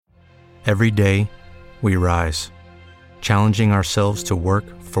Every day, we rise, challenging ourselves to work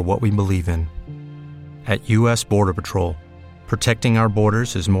for what we believe in. At U.S. Border Patrol, protecting our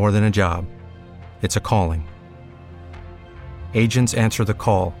borders is more than a job. It's a calling. Agents answer the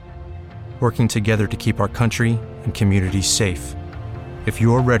call, working together to keep our country and communities safe. If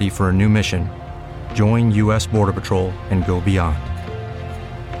you're ready for a new mission, join U.S. Border Patrol and go beyond.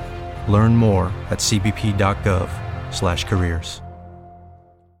 Learn more at cbp.gov/careers.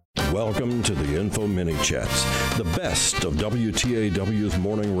 Welcome to the Info Mini Chats, the best of WTAW's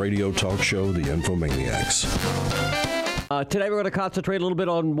morning radio talk show, The Infomaniacs. Today we're going to concentrate a little bit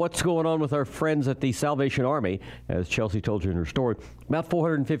on what's going on with our friends at the Salvation Army. As Chelsea told you in her story, about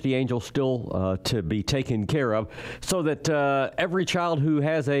 450 angels still to be taken care of, so that every child who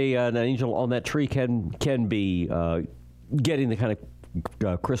has an angel on that tree can be getting the kind of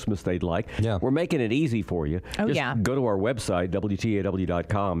Christmas they'd like. Yeah. We're making it easy for you. Just go to our website,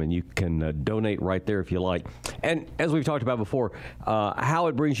 WTAW.com, and you can donate right there if you like. And as we've talked about before, how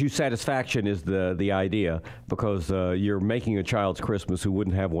it brings you satisfaction is the idea, because you're making a child's Christmas who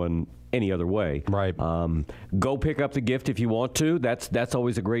wouldn't have one any other way. Right. Go pick up the gift if you want to. That's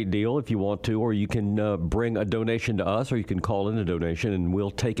always a great deal if you want to, or you can bring a donation to us, or you can call in a donation and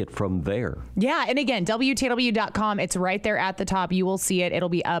we'll take it from there. Yeah, and again, WTAW.com, it's right there at the top. You will see it. It'll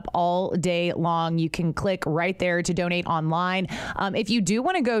be up all day long. You can click right there to donate online. If you do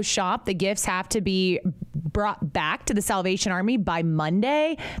want to go shop, the gifts have to be brought back to the Salvation Army by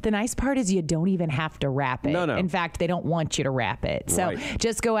Monday. The nice part is you don't even have to wrap it. No. In fact, they don't want you to wrap it. So Right.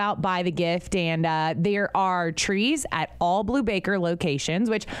 just go out, buy the gift, and there are trees at all Blue Baker locations,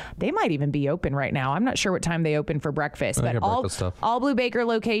 which they might even be open right now. I'm not sure what time they open for breakfast, but all Blue Baker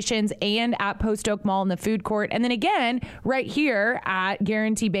locations and at Post Oak Mall in the food court. And then again, right here at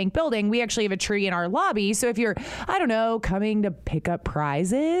Guarantee Bank Building, we actually have a tree in our lobby. So if you're, I don't know, coming to pick up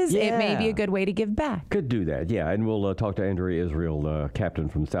prizes, it may be a good way to give back. Could do that, yeah. And we'll talk to Andrea Israel, captain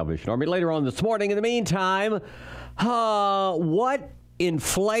from the Salvation Army, later on this morning. In the meantime, what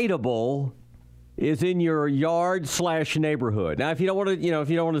inflatable is in your yard/neighborhood? Now, if you don't want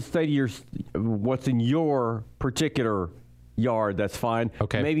to say to what's in your particular yard, that's fine.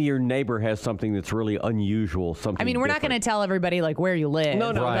 Okay. Maybe your neighbor has something that's really unusual. Something. I mean, we're not going to tell everybody like where you live.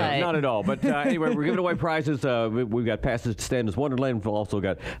 No, not at all. But anyway, we're giving away prizes. We've got passes to Stanton's Wonderland. We've also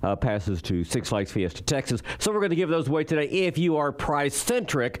got passes to Six Flags Fiesta Texas. So we're going to give those away today if you are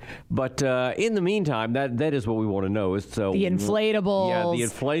price-centric. But in the meantime, that is what we want to know. Is the inflatables. Yeah, the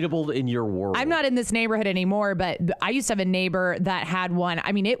inflatable in your world. I'm not in this neighborhood anymore, but I used to have a neighbor that had one.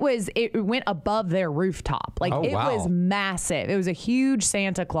 I mean, it went above their rooftop. Like, it was massive. It was a huge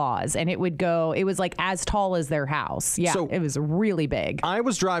Santa Claus, and it was like as tall as their house. Yeah, So, it was really big. I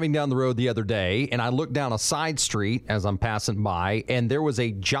was driving down the road the other day, and I looked down a side street as I'm passing by, and there was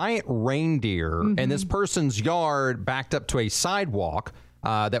a giant reindeer, and this person's yard backed up to a sidewalk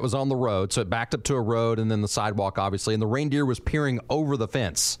that was on the road. So it backed up to a road and then the sidewalk, obviously, and the reindeer was peering over the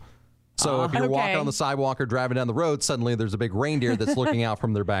fence. So if you're walking on the sidewalk or driving down the road, suddenly there's a big reindeer that's looking out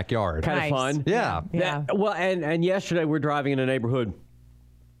from their backyard. Kind of fun. Yeah. Well, and yesterday we're driving in a neighborhood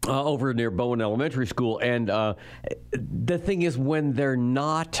over near Bowen Elementary School, and the thing is, when they're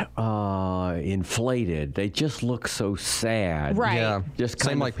not inflated, they just look so sad. Right. Yeah. Just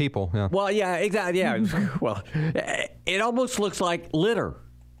Same like people. Yeah. Well, yeah, exactly. Yeah. Well, it almost looks like litter.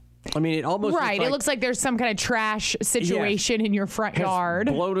 I mean, it almost right. It looks like there's some kind of trash situation in your front yard.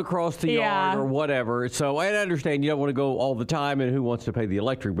 Blown across the yard or whatever. So I understand you don't want to go all the time, and who wants to pay the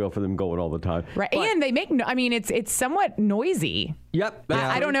electric bill for them going all the time? Right. But, and they make, it's somewhat noisy. Yep.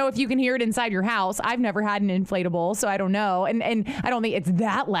 I don't know if you can hear it inside your house. I've never had an inflatable, so I don't know. And I don't think it's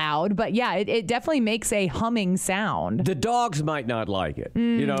that loud, but yeah, it definitely makes a humming sound. The dogs might not like it.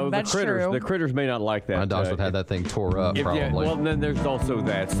 The critters. True. The critters may not like that. My dogs would have that thing tore up, probably. Yeah, well, then there's also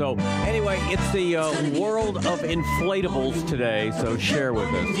that. So anyway, it's the world of inflatables today, so share with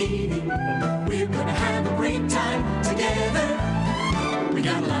us. We're gonna have a great time together. We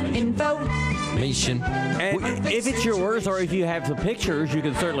got a lot of info. And if it's yours, or if you have the pictures, you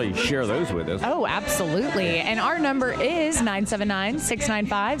can certainly share those with us. Oh, absolutely. And our number is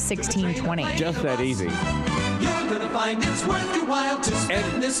 979-695-1620. Just that easy. You're gonna find it's worth your while to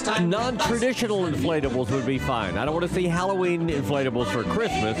spend this time. Non-traditional inflatables would be fine. I don't want to see Halloween inflatables for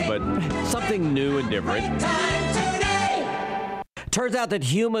Christmas, but something new and different. Turns out that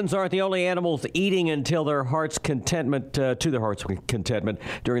humans aren't the only animals eating until their heart's contentment, to their heart's contentment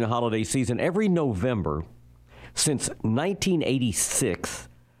during the holiday season. Every November since 1986,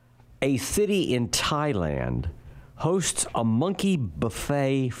 a city in Thailand hosts a monkey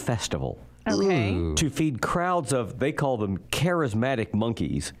buffet festival. Okay. to feed crowds of, they call them charismatic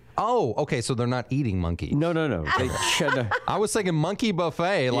monkeys. Oh, okay, so they're not eating monkeys. No. They I was thinking monkey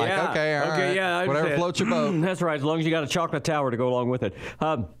buffet, like, Yeah. okay, all right, yeah, whatever floats your boat. That's right, as long as you got a chocolate tower to go along with it.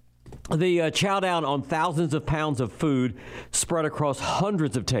 The chow down on thousands of pounds of food spread across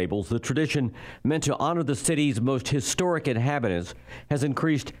hundreds of tables. The tradition, meant to honor the city's most historic inhabitants, has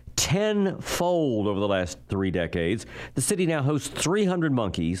increased tenfold over the last 3 decades. The city now hosts 300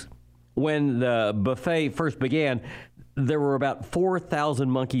 monkeys. When the buffet first began, there were about 4,000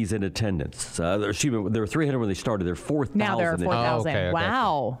 monkeys in attendance. There were 300 when they started. There are 4,000. Now there are 4,000. Okay.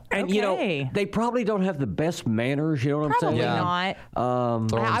 Wow. And, they probably don't have the best manners, you know what Probably I'm saying?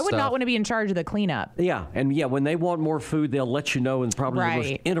 not. I would not want to be in charge of the cleanup. Yeah, and when they want more food, they'll let you know in probably the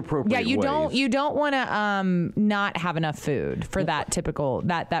most inappropriate Yeah, ways. you don't want to not have enough food for that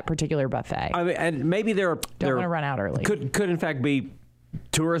particular buffet. I mean, and maybe don't want to run out early. Could in fact be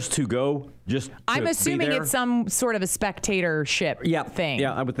tourists who go just. I'm assuming it's some sort of a spectatorship thing.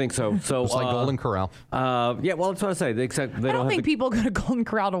 Yeah, I would think so. So It's like Golden Corral. Yeah, well, that's what I say. Except they I don't think have people go to Golden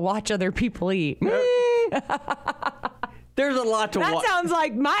Corral to watch other people eat. There's a lot to watch. That sounds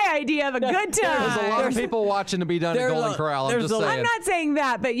like my idea of a good time. There's a lot of people watching to be done at Golden Corral. I'm just saying. I'm not saying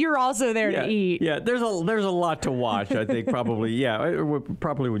that, but you're also there to eat. Yeah, there's a lot to watch, I think, probably. Yeah,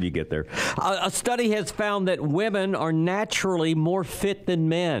 probably when you get there. A study has found that women are naturally more fit than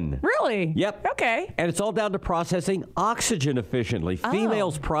men. Really? Yep. Okay. And it's all down to processing oxygen efficiently.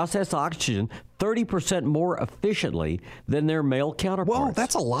 Females process oxygen 30% more efficiently than their male counterparts. Whoa,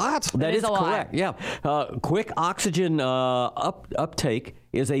 that's a lot. That is a lot. correct. Yeah. Quick oxygen uptake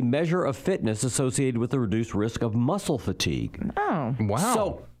is a measure of fitness associated with the reduced risk of muscle fatigue. Oh. Wow.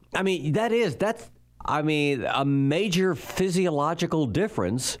 So, I mean, that's a major physiological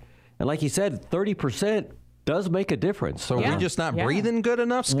difference. And like you said, 30% does make a difference. So are we just not breathing good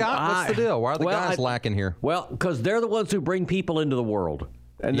enough, Scott? What's the deal? Why are the guys lacking here? Well, because they're the ones who bring people into the world.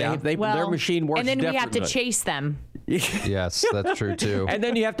 And their machine works. And then we have to differently. chase them. Yes, that's true, too. And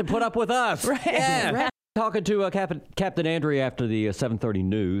then you have to put up with us. Right. Yeah. Right. Talking to Captain Andrea after the 7:30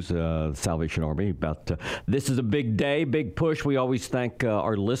 news, Salvation Army, about this is a big day, big push. We always thank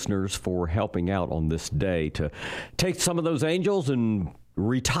our listeners for helping out on this day to take some of those angels and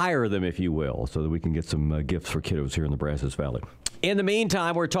retire them, if you will, so that we can get some gifts for kiddos here in the Brazos Valley. In the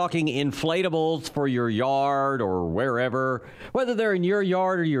meantime, we're talking inflatables for your yard or wherever, whether they're in your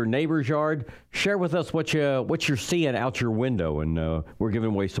yard or your neighbor's yard. Share with us what you're seeing out your window, and we're giving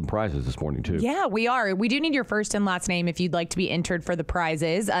away some prizes this morning too. Yeah, we are. We do need your first and last name if you'd like to be entered for the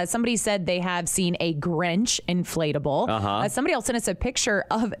prizes. Somebody said they have seen a Grinch inflatable. Somebody else sent us a picture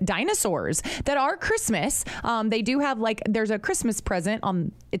of dinosaurs that are Christmas. They do have there's a Christmas present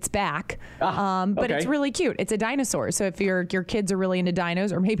on its back, but it's really cute. It's a dinosaur. So if your kids are really into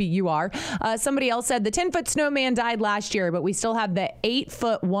dinos, or maybe you are. Somebody else said the 10-foot snowman died last year, but we still have the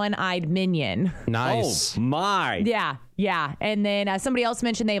 8-foot one-eyed minion. Nice. Oh, my. Yeah. And then somebody else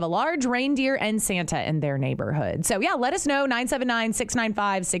mentioned they have a large reindeer and Santa in their neighborhood. So, yeah, let us know,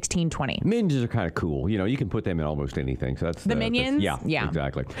 979-695-1620. Minions are kind of cool. You can put them in almost anything. So that's the minions? Yeah,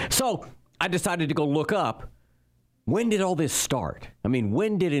 exactly. So I decided to go look up, when did all this start? I mean,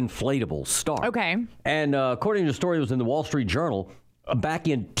 when did inflatables start? Okay. And according to the story that was in the Wall Street Journal, back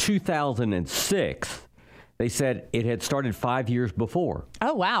in 2006, they said it had started 5 years before.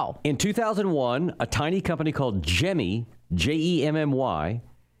 Oh, wow. In 2001, a tiny company called Gemmy, Jemmy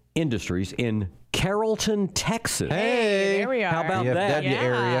Industries in Carrollton, Texas. Hey, there we are. How about that?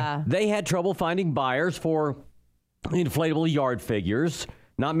 Area. They had trouble finding buyers for inflatable yard figures.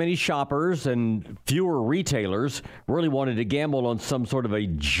 Not many shoppers and fewer retailers really wanted to gamble on some sort of a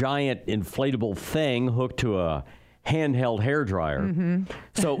giant inflatable thing hooked to a handheld hairdryer.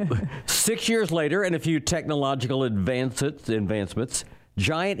 So 6 years later, and a few technological advancements,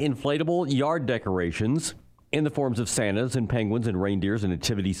 giant inflatable yard decorations in the forms of Santas and penguins and reindeers and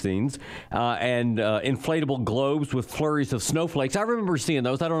nativity scenes, and inflatable globes with flurries of snowflakes. I remember seeing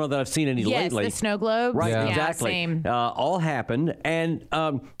those. I don't know that I've seen any lately. Yes, the snow globes. Right, Yeah, exactly. Same. All happened, and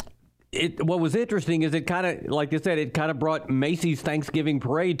what was interesting is it kind of, like I said, it kind of brought Macy's Thanksgiving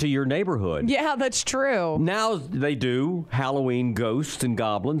Parade to your neighborhood. Yeah, that's true. Now they do Halloween ghosts and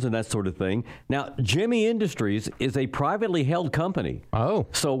goblins and that sort of thing. Now, Gemmy Industries is a privately held company. Oh.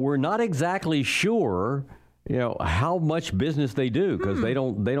 So we're not exactly sure, how much business they do, because they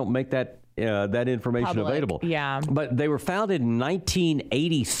don't make that information Public, available. yeah. But they were founded in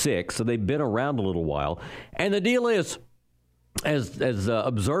 1986, so they've been around a little while. And the deal is, as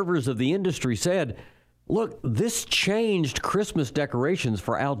observers of the industry said, look, this changed Christmas decorations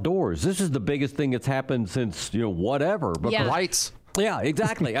for outdoors. This is the biggest thing that's happened since, whatever. Yeah. Lights. Yeah,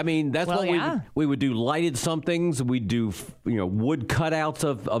 exactly. I mean, that's what we would do. Lighted somethings. We'd do, wood cutouts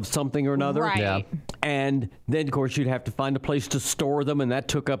of something or another. Right. Yeah. And then, of course, you'd have to find a place to store them, and that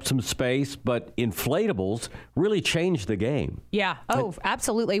took up some space. But inflatables really changed the game. Yeah. Oh,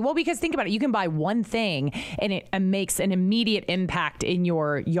 absolutely. Well, because think about it. You can buy one thing, and it makes an immediate impact in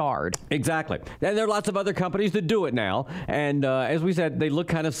your yard. Exactly. And there are lots of other companies that do it now. And as we said, they look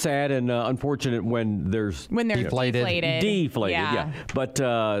kind of sad and unfortunate when they're deflated. Yeah. But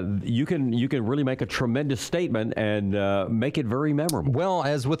you can really make a tremendous statement and make it very memorable. Well,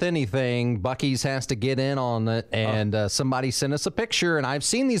 as with anything, Buc-ee's has to get in on it, and somebody sent us a picture, and I've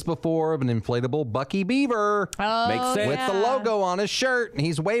seen these before, of an inflatable Buc-ee beaver. Oh, makes sense. With the logo on his shirt, and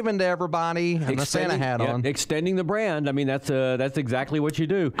he's waving to everybody and a Santa hat on. Extending the brand. I mean, that's exactly what you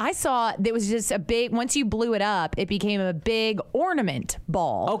do. I saw there was just a big, once you blew it up, it became a big ornament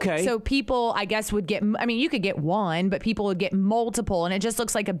ball. Okay. So people, I guess, would get, I mean, you could get one, but people would get multiple, and it just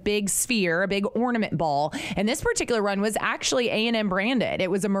looks like a big sphere, a big ornament ball. And this particular one was actually A&M branded. It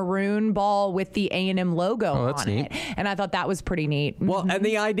was a maroon ball with the A&M logo on it. And I thought that was pretty neat. Well, and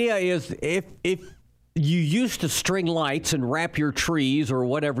the idea is if you used to string lights and wrap your trees or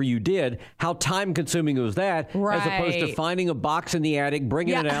whatever you did, how time-consuming was that? Right. As opposed to finding a box in the attic,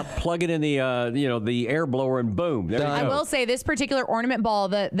 bringing it out, plug it in the the air blower, and boom. There you go. I will say this particular ornament ball,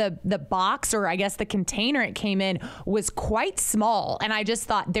 the box, or I guess the container it came in, was quite small, and I just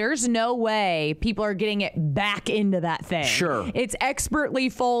thought there's no way people are getting it back into that thing. Sure. It's expertly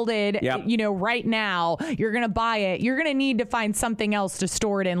folded. Yep. Right now you're gonna buy it. You're gonna need to find something else to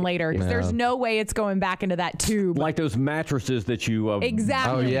store it in later, because there's no way it's going back into that tube. Like those mattresses that you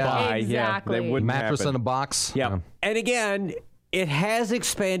exactly. buy. Exactly. Yeah, they wouldn't Mattress happen. in a box. Yeah. And again, it has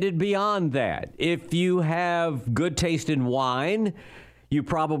expanded beyond that. If you have good taste in wine, you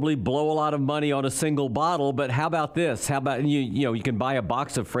probably blow a lot of money on a single bottle, but how about this? How about you can buy a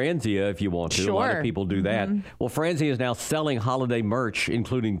box of Franzia if you want to. Sure. A lot of people do that. Well, Franzia is now selling holiday merch,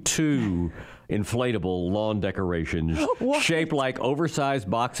 including 2 inflatable lawn decorations shaped like oversized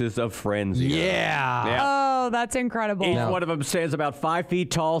boxes of Franzia. Yeah. Oh, that's incredible. Each one of them stands about 5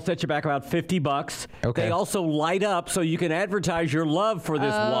 feet tall, sets you back about $50. Okay. They also light up so you can advertise your love for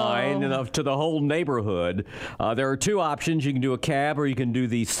this wine to the whole neighborhood. There are 2 options. You can do a cab, or you can do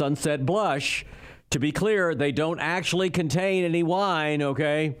the Sunset Blush. To be clear, they don't actually contain any wine,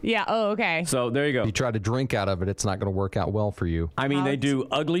 okay? Yeah, okay. So there you go. If you try to drink out of it, it's not going to work out well for you. I mean, they do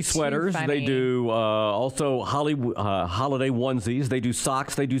ugly sweaters. funny. They do also holiday onesies. They do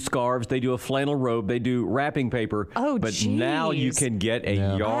socks. They do scarves. They do a flannel robe. They do wrapping paper. Oh, but geez. now you can get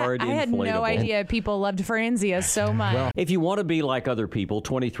a yard I inflatable. had no idea people loved Franzia so much. If you want to be like other people,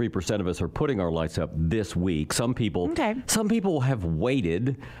 23% of us are putting our lights up this week. Some people have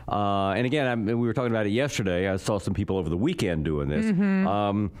waited. And again, we were talking about it yesterday. I saw some people over the weekend doing this.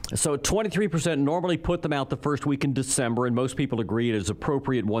 So 23% normally put them out the first week in December, and most people agree it is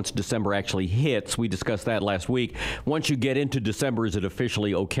appropriate once December actually hits. We discussed that last week. Once you get into December, is it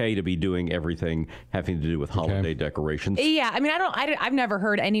officially okay to be doing everything having to do with holiday decorations? Yeah, I mean, I've never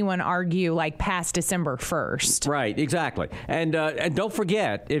heard anyone argue like past December 1st. Right, exactly. And don't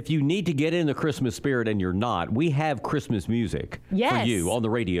forget, if you need to get in the Christmas spirit and you're not, we have Christmas music for you on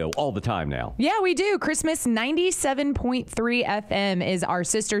the radio all the time now. Yeah, we do. Christmas 97.3 FM is our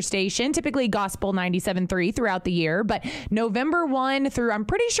sister station, typically Gospel 97.3 throughout the year. But November 1 through, I'm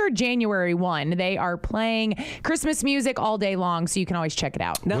pretty sure January 1, they are playing Christmas music all day long, so you can always check it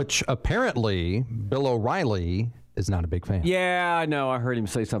out. Which apparently Bill O'Reilly is not a big fan. Yeah, I know. I heard him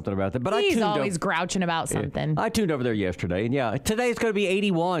say something about that. But he's always grouching about something. I tuned over there yesterday, and today it's going to be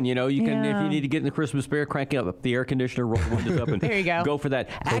 81. You can, if you need to get in the Christmas spirit, crank up the air conditioner, roll the windows up, and there you go for that.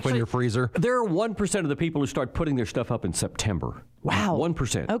 Open your freezer. There are 1% of the people who start putting their stuff up in September. Wow.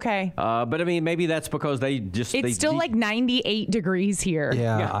 1%. Okay. But I mean, maybe that's because it's still like 98 degrees here.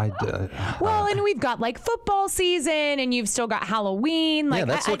 Yeah. Well, and we've got like football season, and you've still got Halloween. Like,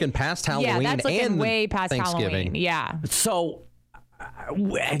 that's looking past Halloween. Yeah, that's looking and way past Thanksgiving. Halloween. Yeah. So,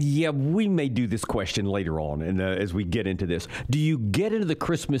 we may do this question later on, and as we get into this, do you get into the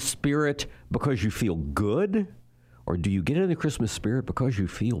Christmas spirit because you feel good? Or do you get in the Christmas spirit because you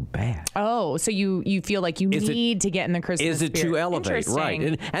feel bad? Oh, so you feel like you need to get in the Christmas spirit. Is it to elevate?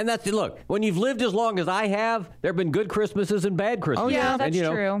 Right. And that's, look, when you've lived as long as I have, there have been good Christmases and bad Christmases. Oh, yeah, that's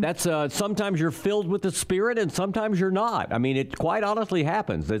true. That's sometimes you're filled with the spirit and sometimes you're not. I mean, it quite honestly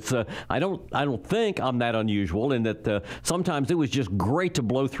happens. It's I don't think I'm that unusual in that sometimes it was just great to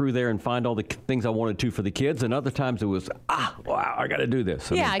blow through there and find all the things I wanted to for the kids, and other times it was, wow, I got to do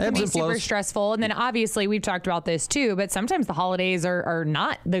this. It can be super stressful. And then obviously we've talked about this too. too, but sometimes the holidays are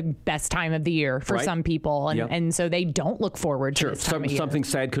not the best time of the year for some people, and so they don't look forward to this time of year. Something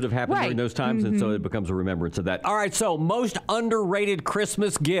sad could have happened during those times, and so it becomes a remembrance of that. All right, so most underrated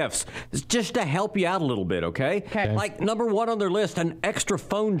Christmas gifts, just to help you out a little bit, okay? Like number one on their list, an extra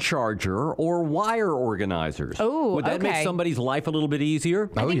phone charger or wire organizers. Oh, would that make somebody's life a little bit easier?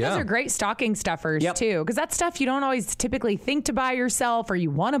 I think those are great stocking stuffers too, because that's stuff you don't always typically think to buy yourself or you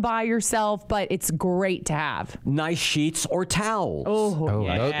want to buy yourself, but it's great to have. Nice sheets or towels.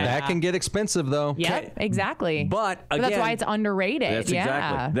 That can get expensive though. Yeah, exactly. But again, that's why it's underrated. That's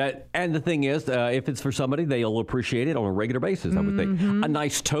exactly that. And the thing is, if it's for somebody, they'll appreciate it on a regular basis. I would think a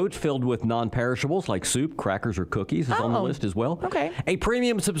nice tote filled with non-perishables like soup, crackers, or cookies is on the list as well. Okay. A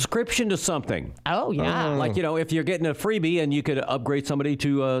premium subscription to something. Oh yeah. Like if you're getting a freebie and you could upgrade somebody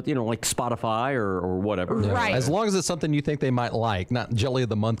to like Spotify or whatever. Right. As long as it's something you think they might like, not Jelly of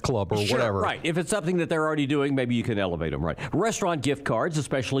the Month Club or whatever. Right. If it's something that they're already doing, maybe you can elevate them. Right. Restaurant gift cards,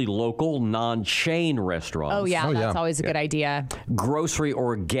 especially local non-chain restaurants. Oh yeah, that's always a good idea. Grocery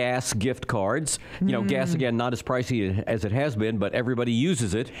or gas gift cards. Gas again not as pricey as it has been, but everybody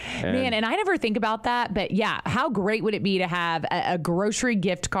uses it. And I never think about that, but how great would it be to have a grocery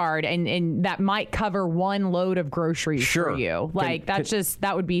gift card and that might cover one load of groceries for you? Like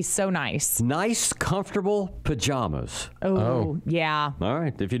that would be so nice. Nice, comfortable pajamas. Oh, yeah. All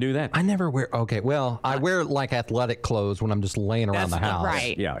right, if you do that. I never wear. Okay, well, I wear like athletic clothes when I'm just laying around the house.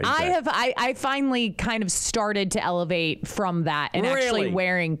 Right. Yeah. Exactly. I finally kind of started to elevate from that and actually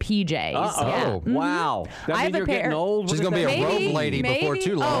wearing PJs. Yeah. Wow. That means you're getting old. She's going to be a robe lady before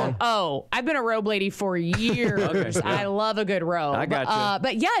too long. Oh, I've been a robe lady for years. I love a good robe. I got you.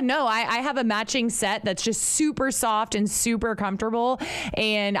 But I have a matching set that's just super soft and super comfortable,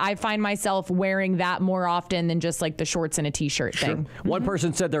 and I find myself wearing that more often than just like the shorts and a t-shirt thing. One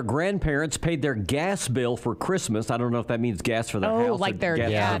person said their grandparents paid their gas bill for Christmas. I don't know if that means gas for their house. Like their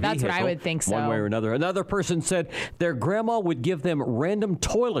that's what I would think so. One way or another. Another person said their grandma would give them random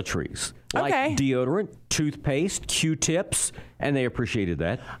toiletries like deodorant, toothpaste, Q-tips, and they appreciated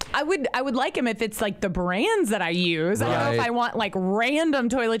that. I would like them if it's like the brands that I use. I don't know if I want like random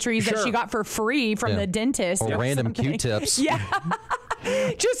toiletries that she got for free from the dentist. Or random Q-tips. Yeah.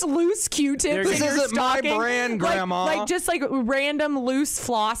 Just loose Q-tips. This isn't my brand, Grandma. Like just like random loose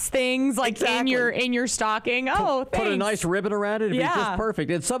floss things like in your stocking. Oh, thanks. Put a nice ribbon around it. It'd be just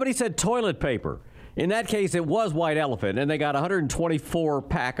perfect. And somebody said toilet paper. In that case, it was White Elephant, and they got 124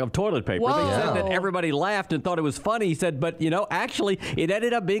 pack of toilet paper. Whoa. They said that everybody laughed and thought it was funny. He said, but, actually, it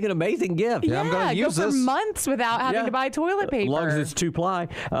ended up being an amazing gift. Yeah, I'm going to use this. Go for months without having to buy toilet paper. As long as it's two-ply.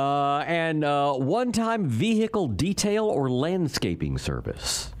 And one-time vehicle detail or landscaping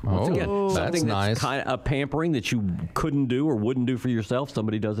service. Once again, something that's kind of a pampering that you couldn't do or wouldn't do for yourself.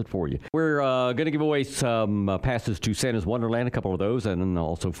 Somebody does it for you. We're going to give away some passes to Santa's Wonderland, a couple of those, and then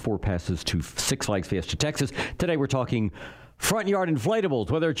also 4 passes to Six Flags Fiesta Texas. Today we're talking front yard inflatables,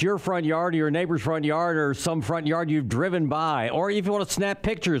 whether it's your front yard or your neighbor's front yard or some front yard you've driven by, or if you want to snap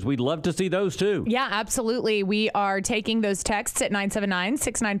pictures, we'd love to see those too. Yeah, absolutely. We are taking those texts at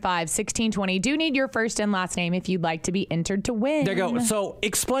 979-695-1620. Do need your first and last name if you'd like to be entered to win. There you go. So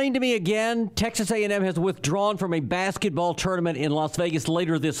explain to me again, Texas A&M has withdrawn from a basketball tournament in Las Vegas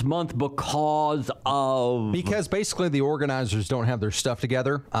later this month because basically the organizers don't have their stuff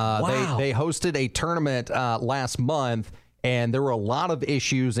together. They hosted a tournament last month, and there were a lot of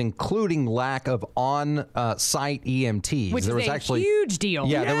issues, including lack of on-site EMTs. Which there is was a huge deal.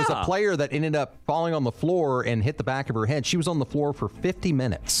 Yeah, there was a player that ended up falling on the floor and hit the back of her head. She was on the floor for 50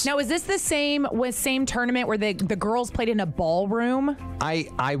 minutes. Now, is this the same tournament where the girls played in a ballroom?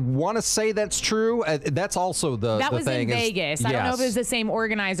 I want to say that's true. That's also the That was thing in Vegas. Yes. I don't know if it was the same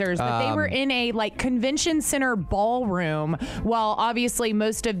organizers, but they were in a convention center ballroom, while obviously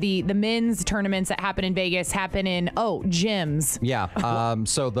most of the men's tournaments that happen in Vegas happen in gyms. Yeah.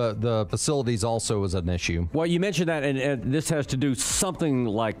 So the facilities also is an issue. Well, you mentioned that, and this has to do something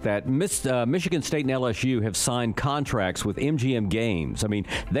like that. Michigan State and LSU have signed contracts with MGM Games. I mean,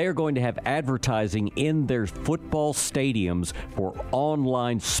 they are going to have advertising in their football stadiums for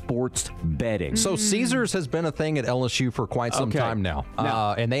online sports betting. So Caesars has been a thing at LSU for quite some time now.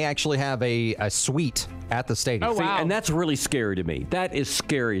 And they actually have a suite at the stadium. Oh, wow. And that's really scary to me. That is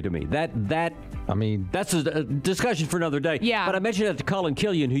scary to me. That I mean, that's a discussion for another day. Yeah. But I mentioned that to Colin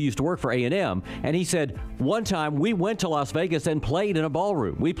Killian, who used to work for A&M, and he said one time we went to Las Vegas and played in a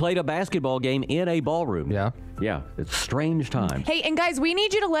ballroom. We played a basketball game in a ballroom. Yeah. Yeah, it's strange times. Hey, and guys, we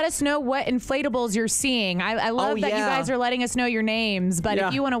need you to let us know what inflatables you're seeing. I love that you guys are letting us know your names, but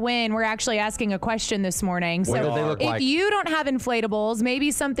if you want to win, we're actually asking a question this morning. What do they look like? If you don't have inflatables,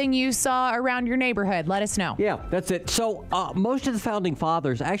 maybe something you saw around your neighborhood, let us know. Yeah, that's it. So most of the founding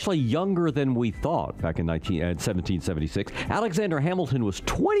fathers actually younger than we thought back in 1776. Alexander Hamilton was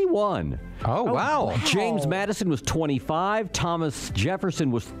 21. Oh, wow. James Madison was 25. Thomas Jefferson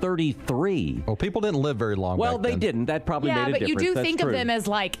was 33. Well, people didn't live very long. Well, they didn't. That probably made a difference. Yeah, but you do That's think true. of them as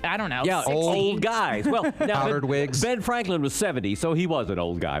like, I don't know, yeah, 60. old guys. Well, now powdered wigs. Ben Franklin was 70, so he was an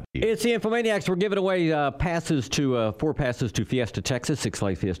old guy. It's the Infomaniacs. We're giving away passes to 4 passes to Fiesta Texas, Six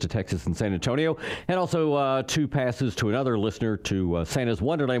Flags Fiesta Texas in San Antonio, and also 2 passes to another listener to Santa's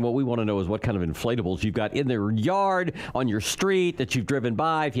Wonderland. What we want to know is what kind of inflatables you've got in their yard, on your street that you've driven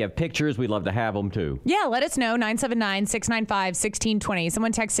by. If you have pictures, we'd love to have them too. Yeah, let us know. 979-695-1620.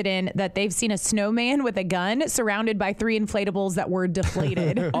 Someone texted in that they've seen a snowman with a gun surrounded by 3 inflatables that were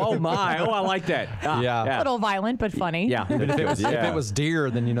deflated. Oh my! Oh, I like that. A little violent, but funny. Yeah. If it was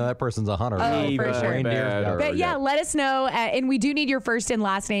deer, then you know that person's a hunter. Oh, for sure. Reindeer. But yeah, let us know. And we do need your first and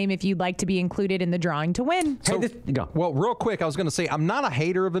last name if you'd like to be included in the drawing to win. So, go. Well, real quick, I was going to say I'm not a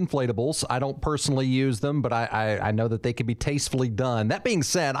hater of inflatables. I don't personally use them, but I know that they can be tastefully done. That being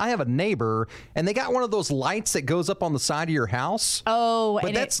said, I have a neighbor, and they got one of those lights that goes up on the side of your house. Oh,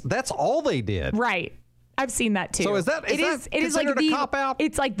 but that's all they did. Right. I've seen that too. So is that considered a cop-out?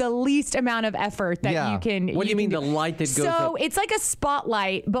 It's like the least amount of effort that you can. What do you mean the light that goes up? So it's like a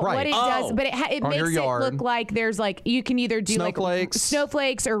spotlight, but Right. what it does, but it makes it look like there's like you can either do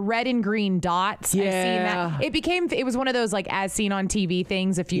snowflakes or red and green dots. Yeah. I've seen that. It was one of those like as seen on TV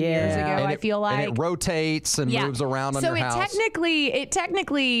things a few years ago. And I feel like and it rotates and moves around on your house. So it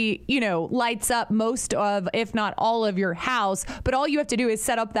technically lights up most of, if not all of your house, but all you have to do is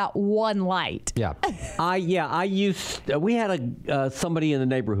set up that one light. Yeah. We had somebody in the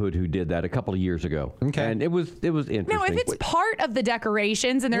neighborhood who did that a couple of years ago. Okay. And it was interesting. Now, if it's part of the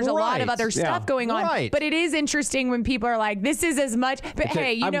decorations and there's a lot of other stuff going on, but it is interesting when people are like, this is as much, but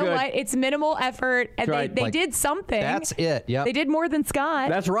hey, you know what? It's minimal effort, and they did something. That's it. Yep. They did more than Scott.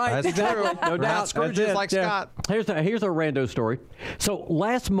 That's right. That's true. No doubt. Scrooges like Scott. Here's a rando story. So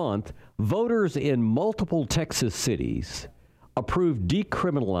last month, voters in multiple Texas cities approved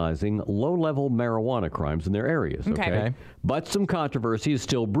decriminalizing low-level marijuana crimes in their areas. Okay. But some controversy is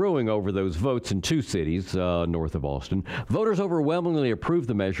still brewing over those votes in 2 cities north of Austin. Voters overwhelmingly approved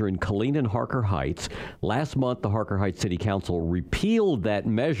the measure in Killeen and Harker Heights. Last month, the Harker Heights City Council repealed that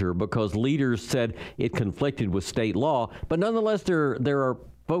measure because leaders said it conflicted with state law. But nonetheless, there are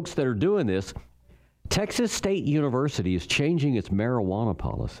folks that are doing this. Texas State University is changing its marijuana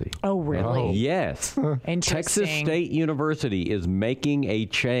policy. Oh, really? Yes. Interesting. Texas State University is making a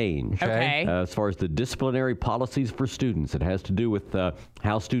change. Okay. As far as the disciplinary policies for students. It has to do with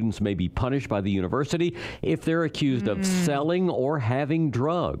how students may be punished by the university if they're accused of selling or having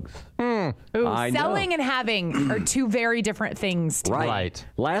drugs. Ooh, selling and having are 2 very different things. Right.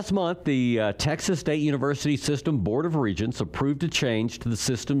 Last month, the Texas State University System Board of Regents approved a change to the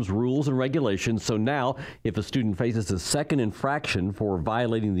system's rules and regulations. So now, if a student faces a second infraction for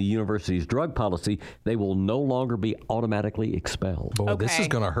violating the university's drug policy, they will no longer be automatically expelled. Boy, this is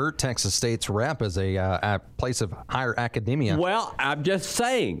going to hurt Texas State's rep as a place of higher academia. Well, I'm just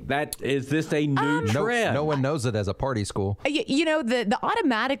saying, is this a new trend? No one knows it as a party school. The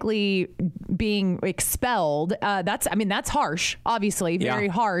automatically being expelled, that's harsh, obviously, very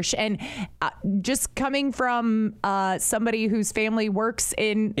harsh. And just coming from somebody whose family works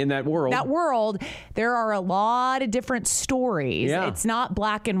in that world, there are a lot of different stories. Yeah. It's not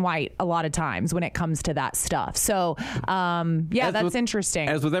black and white a lot of times when it comes to that stuff. So, that's interesting.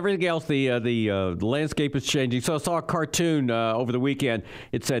 As with everything else, the landscape is changing. So I saw a cartoon over the weekend.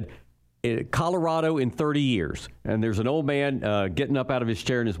 It said, Colorado in 30 years. And there's an old man getting up out of his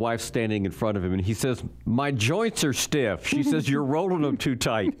chair and his wife's standing in front of him. And he says, my joints are stiff. She says, you're rolling them too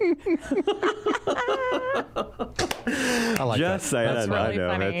tight. I like Just that. saying. That's really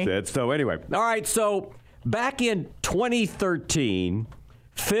funny. That's it. So anyway. All right. So back in 2013,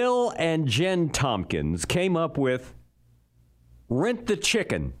 Phil and Jen Tompkins came up with Rent the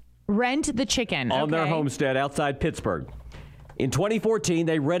Chicken. Rent the Chicken. On their homestead outside Pittsburgh. In 2014,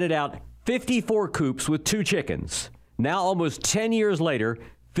 they rented out 54 coops with 2 chickens. Now, almost 10 years later,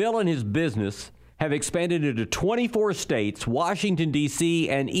 Phil and his business have expanded into 24 states, Washington, D.C.,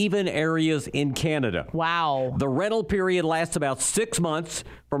 and even areas in Canada. Wow. The rental period lasts about 6 months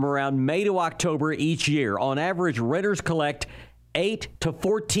from around May to October each year. On average, renters collect 8 to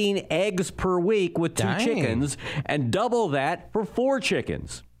 14 eggs per week with 2 chickens and double that for 4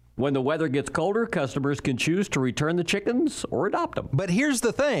 chickens. When the weather gets colder, customers can choose to return the chickens or adopt them. But here's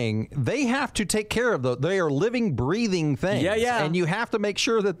the thing. They have to take care of they are living, breathing things. Yeah. And you have to make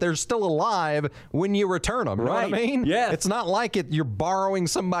sure that they're still alive when you return them. You know what I mean? Yeah. It's not like you're borrowing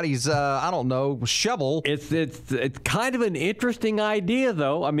somebody's, shovel. It's kind of an interesting idea,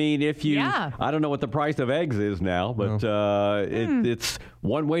 though. I mean, if you... Yeah. I don't know what the price of eggs is now, but it's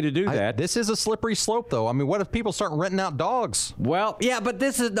one way to do that. This is a slippery slope, though. I mean, what if people start renting out dogs? Well, yeah, but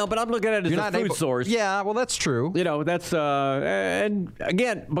but I'm looking at it as a food source. Yeah, well, that's true. You know, that's, and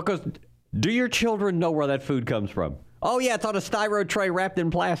again, because do your children know where that food comes from? Oh, yeah, it's on a styro tray wrapped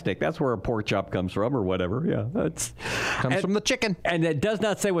in plastic. That's where a pork chop comes from or whatever. Yeah, Comes from the chicken. And it does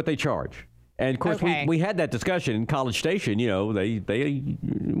not say what they charge. And, of course, we had that discussion in College Station. You know, they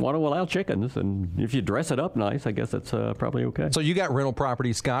want to allow chickens. And if you dress it up nice, I guess that's probably okay. So you got rental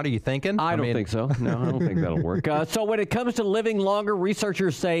property, Scott. Are you thinking? I don't think so. No, I don't think that'll work. So when it comes to living longer,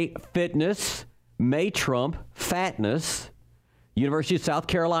 researchers say fitness may trump fatness. University of South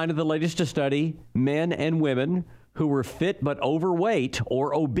Carolina, the latest to study men and women who were fit but overweight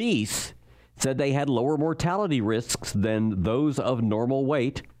or obese said they had lower mortality risks than those of normal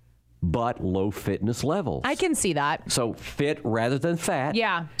weight, but low fitness levels. I can see that. So fit rather than fat.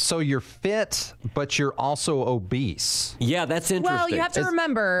 Yeah. So you're fit, but you're also obese. Yeah, that's interesting. Well, you have to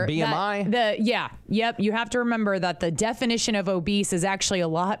remember BMI? You have to remember that the definition of obese is actually a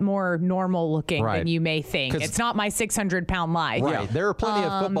lot more normal looking than you may think. It's not my 600-pound life. Right. There are plenty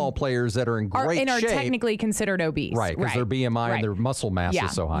of football players that are in great shape. And are technically considered obese. Right, because their BMI and their muscle mass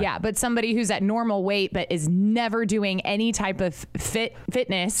is so high. Yeah, but somebody who's at normal weight but is never doing any type of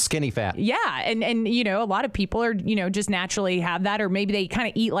fitness. Skinny fat. Yeah, and you know, a lot of people are, you know, just naturally have that, or maybe they kind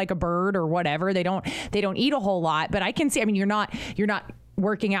of eat like a bird or whatever. They don't eat a whole lot, but I can see, I mean, you're not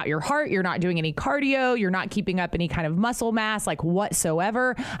working out your heart, you're not doing any cardio, you're not keeping up any kind of muscle mass like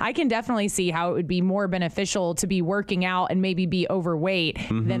whatsoever. I can definitely see how it would be more beneficial to be working out and maybe be overweight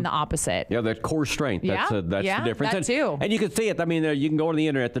than the opposite. Yeah, that core strength. That's the difference. That too. And you can see it. I mean, you can go on the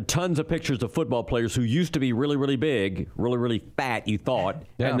internet. There are tons of pictures of football players who used to be really, really big, really, really fat, you thought,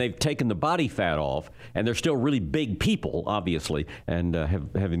 and they've taken the body fat off, and they're still really big people, obviously, and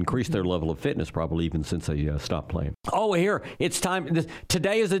have increased their level of fitness probably even since they stopped playing. Oh, here, it's time.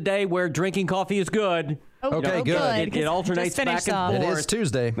 Today is a day where drinking coffee is good. Okay, good. It alternates back and forth. It is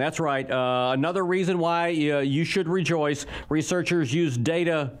Tuesday. That's right. Another reason why you should rejoice. Researchers use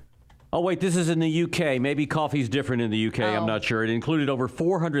data. Oh, wait, this is in the UK. Maybe coffee's different in the UK. I'm not sure. It included over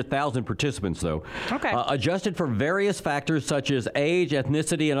 400,000 participants, though. Okay. Adjusted for various factors such as age,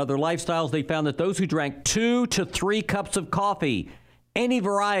 ethnicity, and other lifestyles, they found that those who drank 2 to 3 cups of coffee, any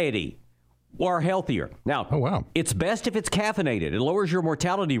variety, are healthier. Now, it's best if it's caffeinated. It lowers your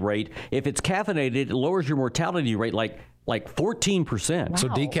mortality rate. If it's caffeinated, it lowers your mortality rate like 14%. So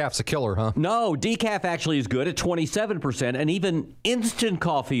decaf's a killer, huh? No, decaf actually is good at 27%, and even instant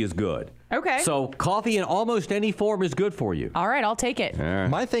coffee is good. Okay. So coffee in almost any form is good for you. All right, I'll take it.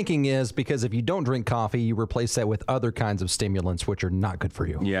 My thinking is because if you don't drink coffee, you replace that with other kinds of stimulants, which are not good for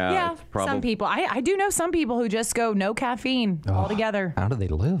you. Yeah, some people. I do know some people who just go no caffeine altogether. How do they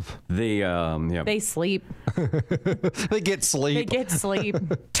live? They sleep. They get sleep.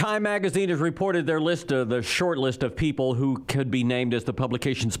 Time Magazine has reported their list, the short list of people who could be named as the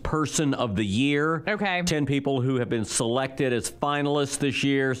publication's Person of the Year. Okay. 10 people who have been selected as finalists this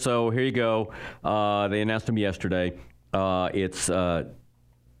year. So here you go. They announced them yesterday. It's Xi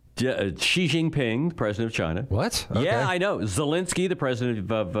Jinping, president of China. What? Okay. Yeah, I know. Zelensky, the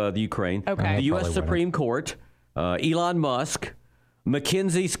president of the Ukraine. Okay. The U.S. Supreme Court. Elon Musk.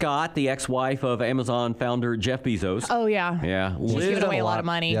 Mackenzie Scott, the ex-wife of Amazon founder Jeff Bezos. Oh, yeah. Yeah. She's giving away a lot of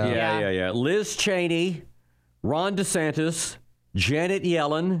money. Yeah. Liz Cheney, Ron DeSantis, Janet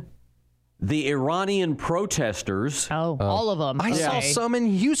Yellen, the Iranian protesters. Oh, all of them. I saw some in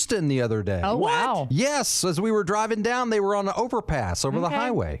Houston the other day. Oh, wow. Yes, as we were driving down, they were on an overpass over the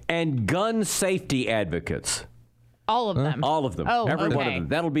highway. And gun safety advocates. All of them. All of them. Oh, Every one of them.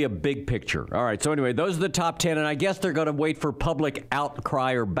 That'll be a big picture. All right. So anyway, those are the top 10, and I guess they're going to wait for public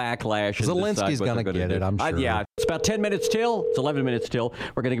outcry or backlash. Zelensky's going to get it, I'm sure. Yeah. It's about 10 minutes till. It's 11 minutes till.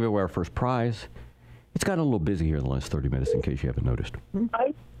 We're going to give away our first prize. It's gotten a little busy here in the last 30 minutes, in case you haven't noticed.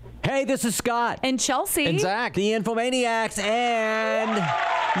 Hey, this is Scott. And Chelsea. And Zach. The Infomaniacs. And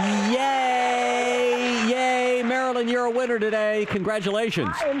yay, Marilyn, you're a winner today.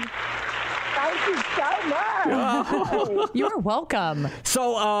 Congratulations. Thank you You're welcome.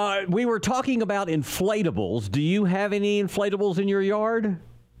 So we were talking about inflatables. Do you have any inflatables in your yard?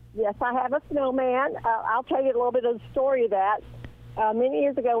 Yes, I have a snowman. I'll tell you a little bit of the story of that. Many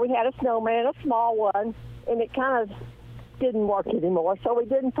years ago, we had a snowman, a small one, and it kind of didn't work anymore, so we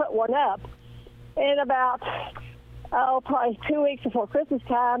didn't put one up. And about, probably 2 weeks before Christmas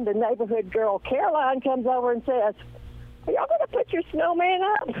time, the neighborhood girl, Caroline, comes over and says, "Are y'all going to put your snowman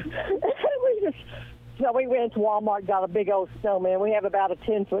up?" So we went to Walmart and got a big old snowman. We have about a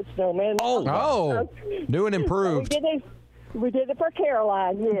 10-foot snowman. Oh, new and improved. We did it for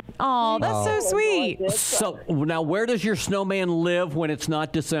Caroline, yeah. Oh, that's so sweet. So now where does your snowman live when it's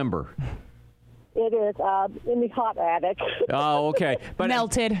not December? It is in the hot attic. Oh, okay. But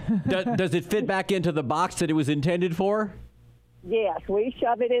melted. Does it fit back into the box that it was intended for? Yes, we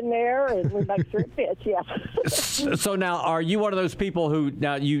shove it in there and we make sure it fits, yes. So now, are you one of those people who,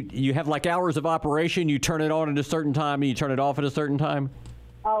 now you have like hours of operation, you turn it on at a certain time and you turn it off at a certain time?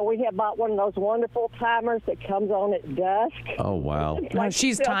 We have bought one of those wonderful timers that comes on at dusk. Oh, wow.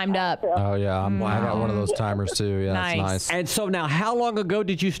 She's timed up. Oh, yeah. I got one of those timers, too. Yeah, Nice. It's nice. And so now, how long ago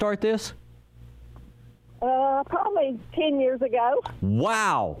did you start this? Probably 10 years ago.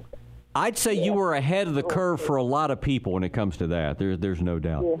 Wow. I'd say you were ahead of the curve for a lot of people when it comes to that. There's no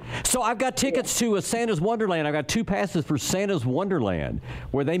doubt. Yeah. So I've got tickets to Santa's Wonderland. I've got 2 passes for Santa's Wonderland,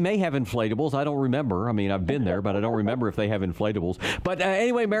 where they may have inflatables. I don't remember. I mean, I've been there, but I don't remember if they have inflatables. But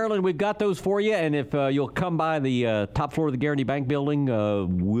anyway, Marilyn, we've got those for you. And if you'll come by the top floor of the Guaranty Bank building,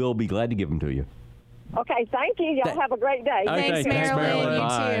 we'll be glad to give them to you. Okay, thank you. Y'all have a great day. Thanks, Marilyn.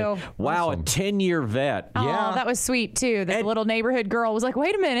 You too. Wow, awesome. A 10-year vet. Oh, yeah. that was sweet, too. The little neighborhood girl was like,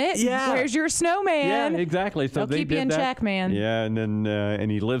 wait a minute. Yeah. Where's your snowman? Yeah, exactly. So they'll keep you in check, man. Yeah, and then and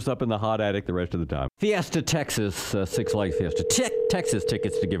he lives up in the hot attic the rest of the time. Fiesta Texas, Six Flags Fiesta Texas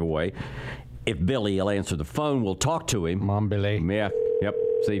tickets to give away. If Billy will answer the phone, we'll talk to him. Mom, Billy. Yeah, yep.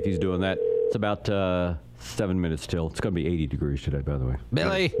 See if he's doing that. It's about 7 minutes till. It's going to be 80 degrees today, by the way.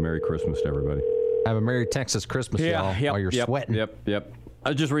 Billy. Merry Christmas to everybody. Have a Merry Texas Christmas, y'all, while you're sweating. Yep. I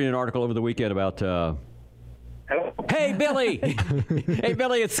was just reading an article over the weekend about... Hello? Hey, Billy! Hey,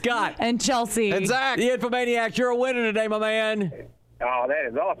 Billy, it's Scott. And Chelsea. And Zach. The Infomaniacs. You're a winner today, my man. Oh, that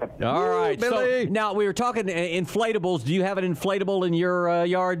is awesome. All right. Billy. So, now, we were talking inflatables. Do you have an inflatable in your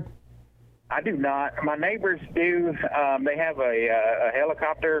yard? I do not. My neighbors do. They have a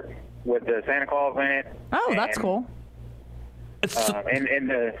helicopter with the Santa Claus in it. Oh, that's cool. And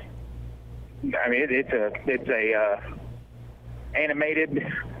the... I mean, it's a animated,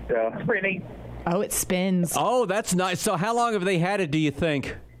 pretty. Oh, it spins. Oh, that's nice. So how long have they had it, do you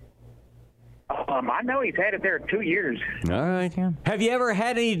think? I know he's had it there 2 years. All right. Yeah. Have you ever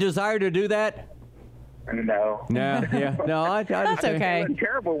had any desire to do that? No. No, yeah. No, I That's okay. It's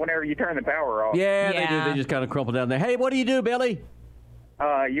terrible whenever you turn the power off. Yeah, they Yeah. do. They just kind of crumple down there. Hey, what do you do, Billy?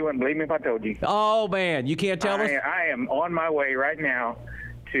 You wouldn't believe me if I told you. Oh, man. You can't tell us? I am on my way right now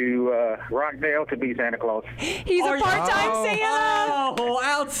to Rockdale to be Santa Claus. He's a part-time Santa. Oh,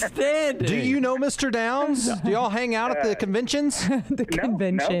 outstanding. Do you know Mr. Downs? Do y'all hang out at the conventions? The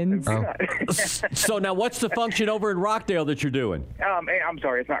conventions. No. So now what's the function over in Rockdale that you're doing? I'm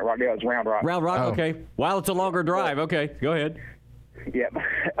sorry, it's not Rockdale, it's Round Rock. Round Rock, okay. Wow, it's a longer drive. Okay, go ahead. Yep.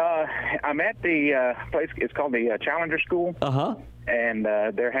 I'm at the place, it's called the Challenger School. Uh-huh. And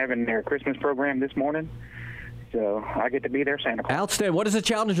they're having their Christmas program this morning. So I get to be their Santa Claus. Outstanding. What is the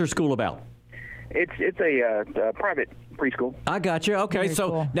Challenger School about? It's a private preschool. I got you. Okay, Very so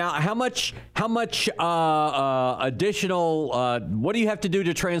cool. now how much additional? What do you have to do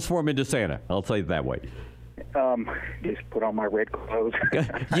to transform into Santa? I'll say it that way. Just put on my red clothes.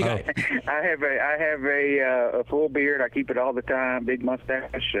 You got- I have a full beard. I keep it all the time. Big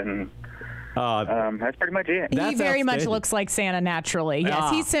mustache, and that's pretty much it. He That's very much outstanding. looks like Santa naturally. Yes,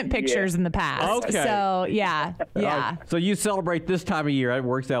 Ah, he's sent pictures in the past. Okay. So, yeah. So you celebrate this time of year. It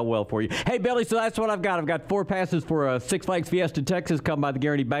works out well for you. Hey, Billy, so that's what I've got. I've got 4 passes for Six Flags Fiesta Texas. Come by the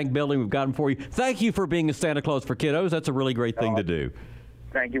Guaranty Bank building. We've got them for you. Thank you for being a Santa Claus for kiddos. That's a really great thing to do.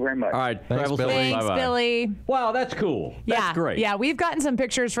 Thank you very much. All right. Thanks, travel Billy. safe. Thanks, Bye-bye. Billy. Wow, that's cool. Yeah, That's great. Yeah, we've gotten some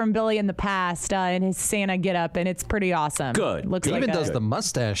pictures from Billy in the past in his Santa getup, and it's pretty awesome. Good. Looks He like even a- does the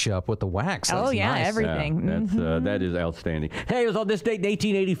mustache up with the wax. Oh, That's yeah, nice. everything. That's, that is outstanding. Hey, it was on this date in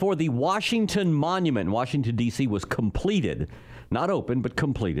 1884, the Washington Monument in Washington, D.C. was completed. Not open, but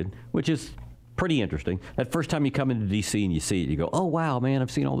completed, which is pretty interesting. That first time you come into D.C. and you see it, you go, oh, wow, man,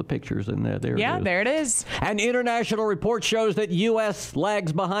 I've seen all the pictures, and there Yeah, it is. there it is. An international report shows that U.S.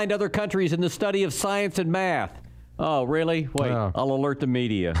 lags behind other countries in the study of science and math. Oh, really? Wait, I'll alert the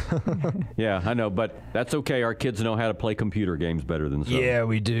media. Yeah, I know, but that's okay. Our kids know how to play computer games better than some. Yeah,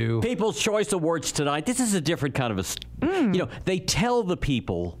 we do. People's Choice Awards tonight. This is a different kind of they tell the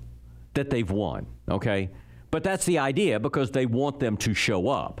people that they've won, okay? But that's the idea because they want them to show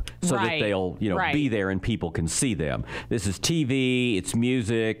up so that they'll, be there and people can see them. This is TV, it's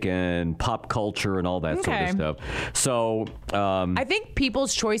music and pop culture and all that sort of stuff. So I think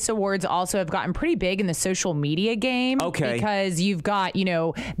People's Choice Awards also have gotten pretty big in the social media game. Okay. Because you've got,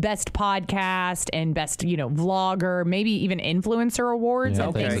 best podcast and best, vlogger, maybe even influencer awards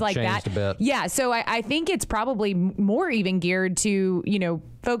and things like that. A bit. Yeah. So I think it's probably more even geared to,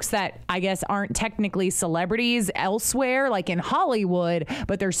 folks that I guess aren't technically celebrities elsewhere, like in Hollywood,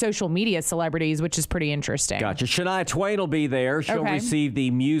 but they're social media celebrities, which is pretty interesting. Gotcha. Shania Twain will be there. She'll receive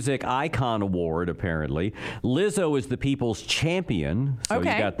the Music Icon Award, apparently. Lizzo is the People's Champion. So you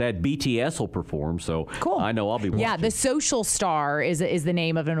got that. BTS will perform, so cool. I know I'll be watching. Yeah, the Social Star is the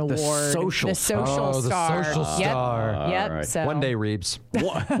name of an award. The Social Star. The Social Star. Yep. Right. So. One day, Reeves.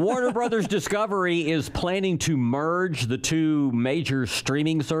 Warner Brothers Discovery is planning to merge the two major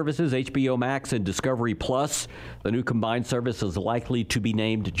streaming services, HBO Max and Discovery Plus. The new combined service is likely to be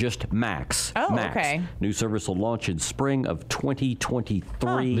named just Max. Oh, Max. okay. New service will launch in spring of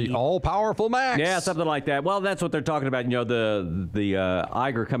 2023. The all-powerful Max. Yeah, something like that. Well, that's what they're talking about. The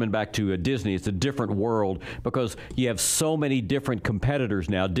Iger coming back to Disney. It's a different world because you have so many different competitors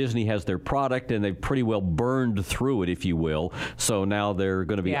now. Disney has their product, and they've pretty well burned through it, if you will. So now there are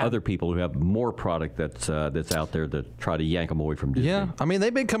going to be other people who have more product that's out there that try to yank them away from Disney. Yeah, I mean,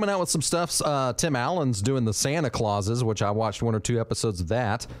 they've been coming out with some stuff. Tim Allen's doing the Santa Clauses, which I watched 1 or 2 episodes of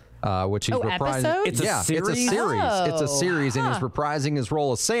that. Which he's reprising. Episodes? It's a series? It's a series. Oh. It's a series, and he's reprising his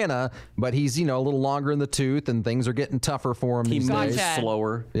role as Santa, but he's, a little longer in the tooth, and things are getting tougher for him these days.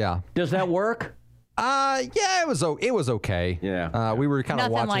 Slower. Yeah. Does that work? Yeah, it was okay. Yeah. We were kind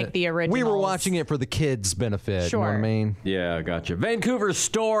of Nothing watching like the originals. We were watching it for the kids' benefit. You know what I mean? Yeah, gotcha. Vancouver's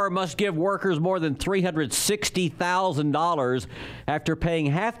store must give workers more than $360,000 after paying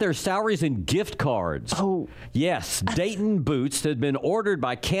half their salaries in gift cards. Oh. Yes, Dayton Boots had been ordered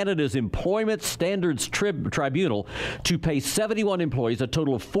by Canada's Employment Standards Tribunal to pay 71 employees a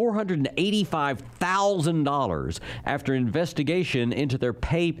total of $485,000 after investigation into their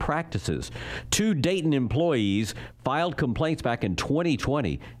pay practices. 2 Dayton employees filed complaints back in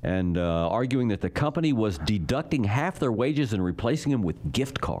 2020 and arguing that the company was deducting half their wages and replacing them with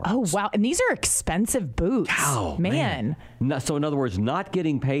gift cards. Oh, wow. And these are expensive boots. Oh, man. So in other words, not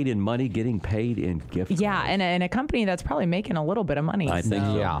getting paid in money, getting paid in gift cards. Yeah, and a company that's probably making a little bit of money. I think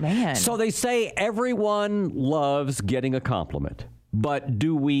so. Yeah. Man. So they say everyone loves getting a compliment. But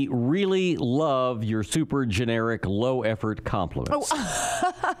do we really love your super generic, low-effort compliments?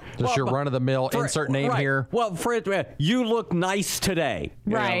 Just your run-of-the-mill insert name here. Well, you look nice today.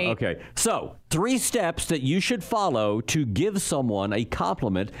 Right. Okay. So 3 steps that you should follow to give someone a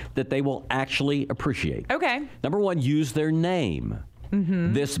compliment that they will actually appreciate. Okay. Number 1, use their name.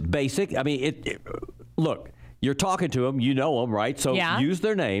 Mm-hmm. This basic, look. You're talking to them, you know them, right? So use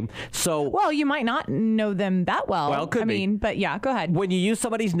their name. So well, you might not know them that well. Well, could be. But yeah, go ahead. When you use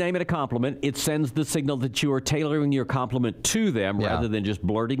somebody's name in a compliment, it sends the signal that you are tailoring your compliment to them rather than just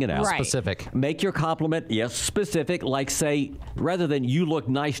blurting it out. Right. Specific. Make your compliment, specific. Like say, rather than you look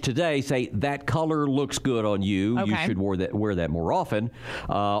nice today, say that color looks good on you. Okay. You should wear that more often.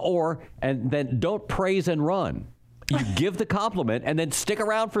 And then don't praise and run. You give the compliment and then stick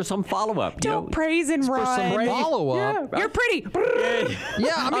around for some follow-up. Don't praise and run. Some follow-up. Yeah, you're pretty.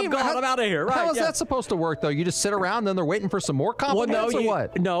 Yeah, I mean, I'm out of here. Right? How is that supposed to work, though? You just sit around and then they're waiting for some more compliments or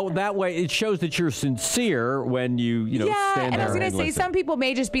what? No, that way it shows that you're sincere when you stand there. And I was going to say, listen. some people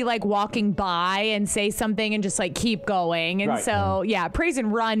may just be like walking by and say something and just like keep going. And so, praise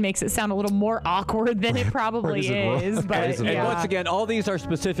and run makes it sound a little more awkward than it probably is. But and once again, all these are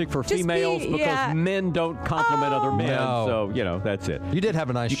specific for females because men don't compliment other men. No. So, that's it. You did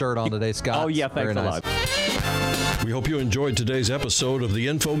have a nice shirt on today, Scott. Oh, yeah, thanks a lot. We hope you enjoyed today's episode of the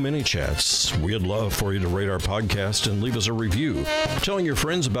Info Mini Chats. We'd love for you to rate our podcast and leave us a review. Telling your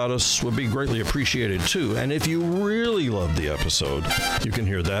friends about us would be greatly appreciated, too. And if you really loved the episode, you can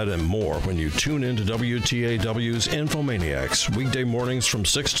hear that and more when you tune into WTAW's Infomaniacs, weekday mornings from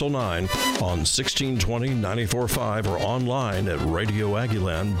 6 till 9 on 1620 94.5 or online at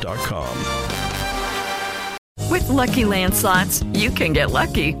radioaggieland.com. With Lucky Land Slots, you can get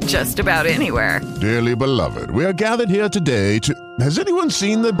lucky just about anywhere. Dearly beloved, we are gathered here today to... Has anyone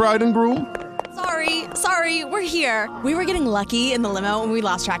seen the bride and groom? Sorry, we're here. We were getting lucky in the limo and we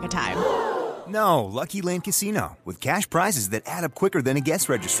lost track of time. No, Lucky Land Casino, with cash prizes that add up quicker than a guest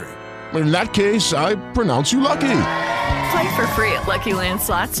registry. in that case, I pronounce you lucky. Play for free at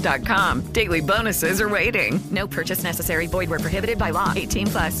LuckyLandSlots.com. Daily bonuses are waiting. No purchase necessary. Void where prohibited by law.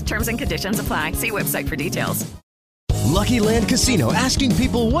 18+. Terms and conditions apply. See website for details. Lucky Land Casino, asking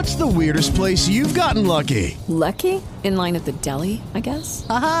people, what's the weirdest place you've gotten lucky? Lucky? In line at the deli, I guess?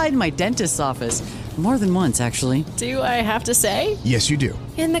 Aha, in my dentist's office. More than once, actually. Do I have to say? Yes, you do.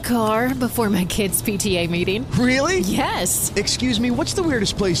 In the car before my kids' PTA meeting. Really? Yes. Excuse me, what's the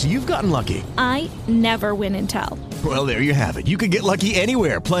weirdest place you've gotten lucky? I never win and tell. Well, there you have it. You can get lucky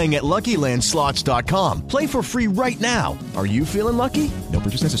anywhere, playing at LuckyLandSlots.com. Play for free right now. Are you feeling lucky? No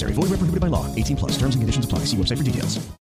purchase necessary. Void where prohibited by law. 18+. Terms and conditions apply. See website for details.